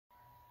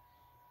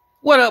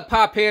What up,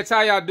 Pop Heads?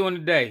 How y'all doing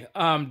today?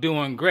 I'm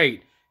doing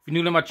great. If you're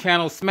new to my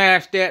channel,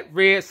 smash that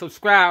red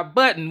subscribe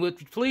button, would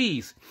you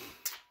please?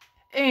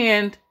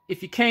 And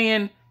if you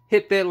can,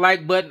 hit that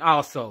like button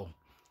also.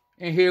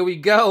 And here we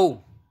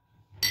go.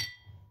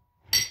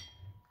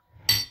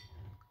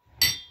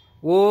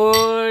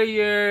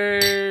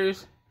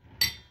 Warriors,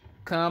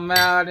 come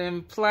out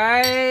and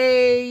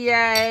play.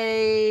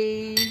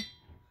 Yay.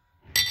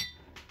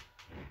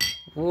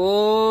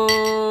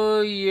 Warriors,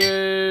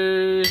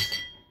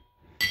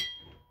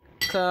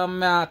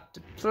 come out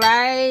to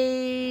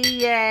play.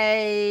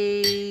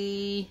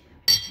 Yay.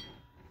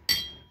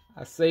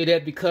 I say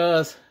that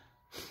because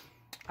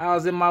I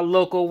was in my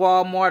local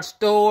Walmart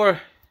store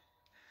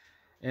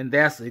and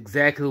that's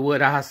exactly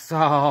what I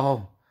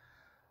saw.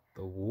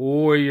 The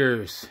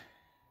Warriors.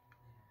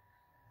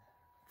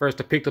 First,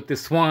 I picked up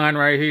this Swan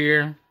right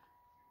here.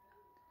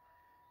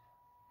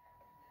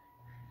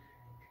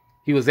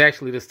 He was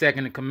actually the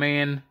second in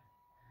command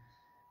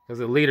because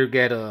the leader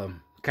got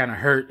kind of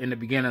hurt in the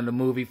beginning of the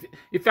movie.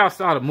 If y'all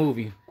saw the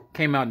movie,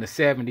 came out in the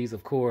 70s,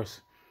 of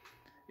course.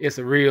 It's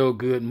a real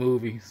good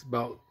movie. It's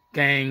about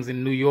gangs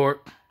in New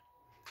York.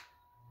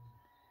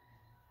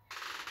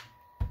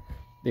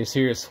 This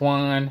here is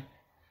Swan.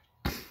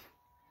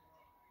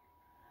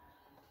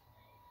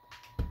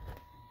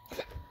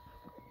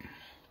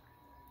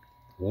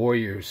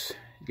 Warriors.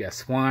 You got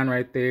Swan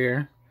right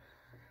there.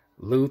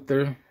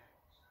 Luther.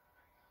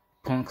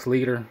 Punk's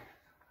leader.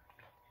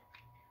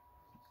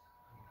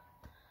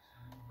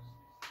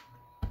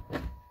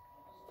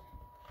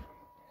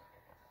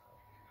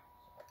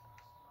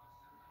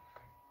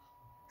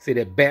 See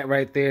that bat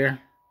right there?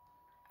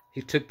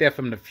 He took that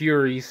from the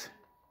Furies.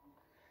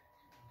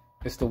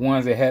 It's the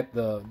ones that had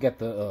got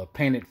the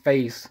painted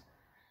face,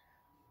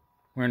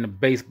 wearing the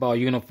baseball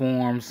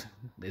uniforms.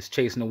 That's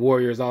chasing the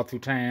Warriors all through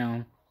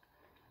town.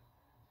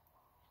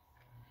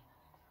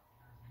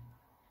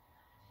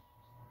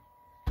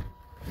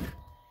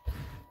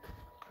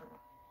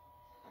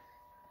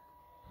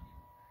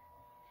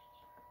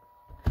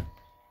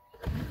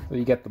 So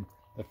you got the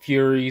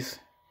Furies,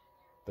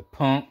 the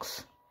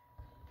Punks,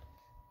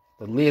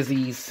 the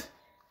Lizzies.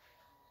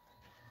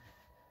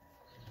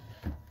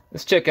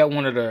 Let's check out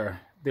one of their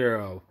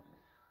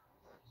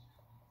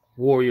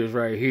Warriors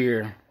right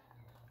here.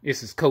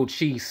 This is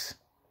Cochise.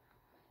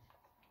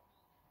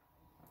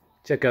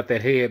 Check out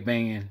that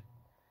headband.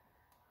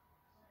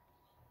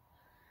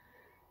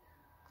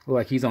 Look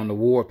like he's on the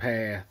war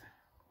path.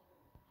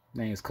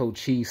 Name's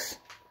Cochise.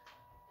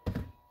 I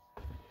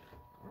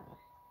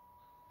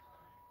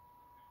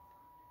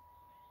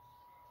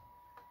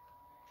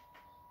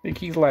think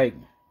he's like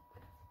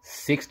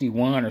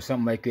 61 or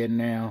something like that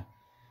now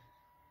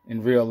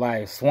in real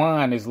life.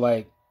 Swan is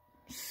like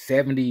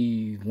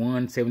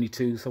 71,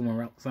 72, somewhere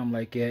around, something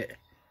like that.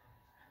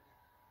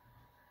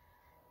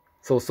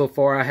 So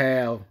far I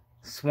have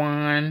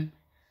Swan,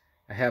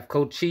 I have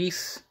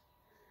Cochise,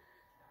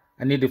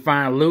 I need to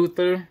find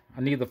Luther,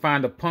 I need to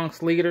find the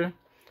Punk's leader.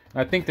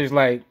 I think there's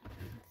like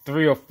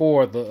 3 or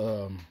 4 of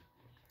the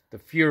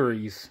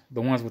Furies,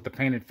 the ones with the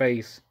painted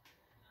face.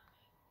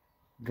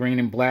 Green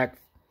and black,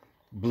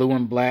 blue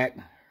and black,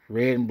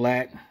 red and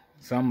black,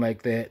 something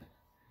like that.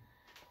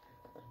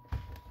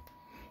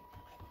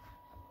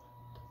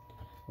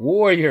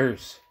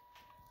 Warriors,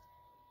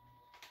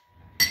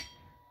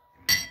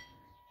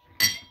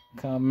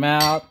 come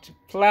out to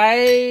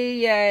play.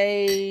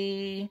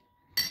 Yay.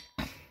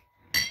 I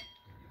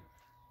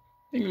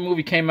think the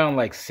movie came out in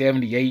like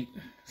 78,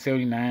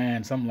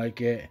 79, something like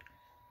that.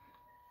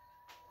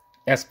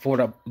 That's for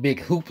the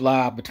big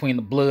hoopla between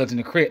the Bloods and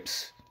the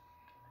Crips.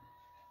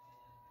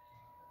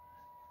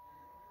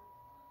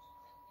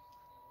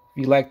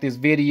 If you like this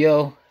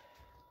video,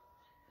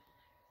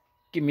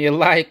 give me a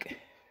like.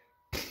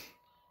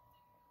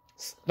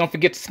 Don't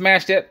forget to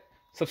smash that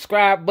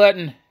subscribe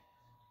button.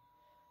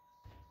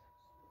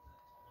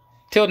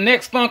 Till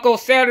next Funko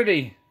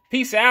Saturday.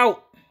 Peace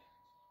out.